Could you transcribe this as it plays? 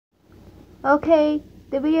Okay,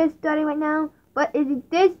 the video is starting right now, but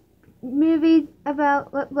this movie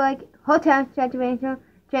about like hotel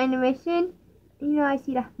generation? You know, I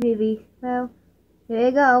see that movie. So here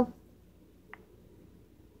you go.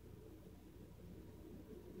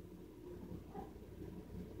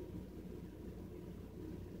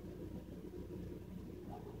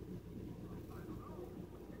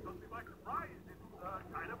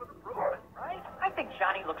 I think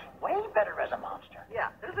Johnny looks way better as a monster. Yeah,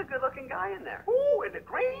 there's a good-looking guy in there. Ooh, and the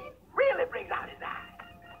green really brings out his eyes.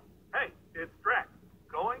 Hey, it's Drax.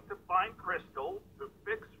 Going to find Crystal to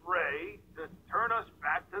fix Ray to turn us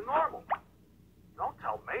back to normal. Don't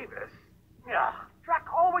tell Mavis. Yeah, Drac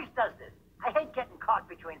always does this. I hate getting caught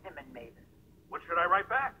between him and Mavis. What should I write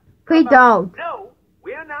back? Please don't. No,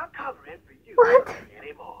 we're not covering for you What?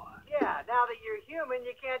 anymore. Yeah, now that you're human,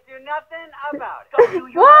 you can't do nothing about it. Go do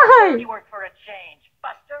your Why? dirty work for a change,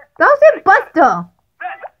 Buster. That was it, Buster.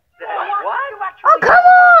 What? You actually Oh, come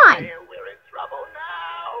on! We're in trouble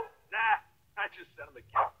now. Nah, I just sent him a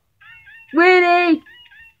gift. Really?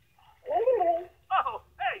 Oh,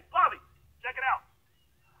 hey, Bobby, check it out.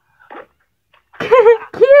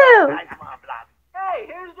 Cute. Nice one, Blobby. Hey,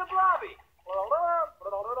 here's the Blobby.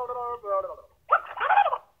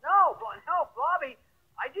 No, Blobby.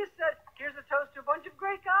 I just said, here's a toast to a bunch of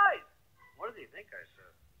great guys. What do you think I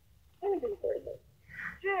said?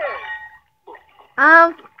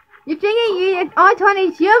 Cheers. You thinking you are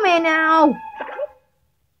Tony's human now?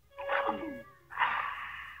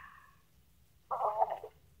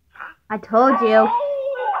 I told you.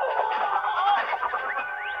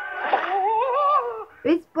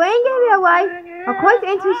 It's brain gave it away. Of course,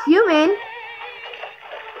 into human.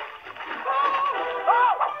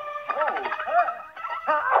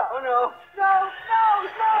 Oh no. No.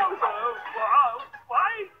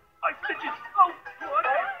 Why? I said you so good.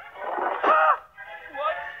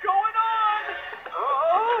 What's going on?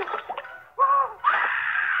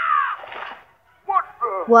 What the?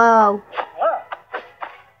 Whoa.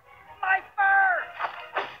 My fur!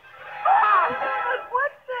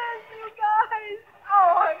 What's this, you guys?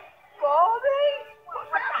 Oh, I'm balding?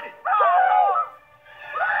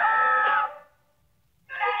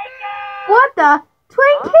 What the?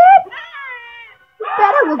 Twin kid?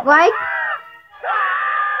 Better look like.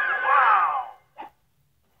 Wow.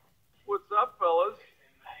 What's up, fellas?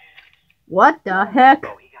 What the heck?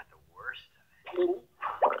 Oh, he got the worst of it.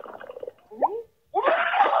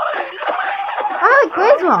 I like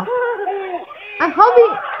Griswold. I hope you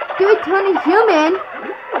do Tony's human.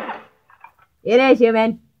 It is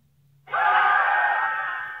human.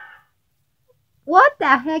 What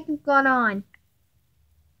the heck is going on?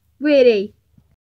 Really?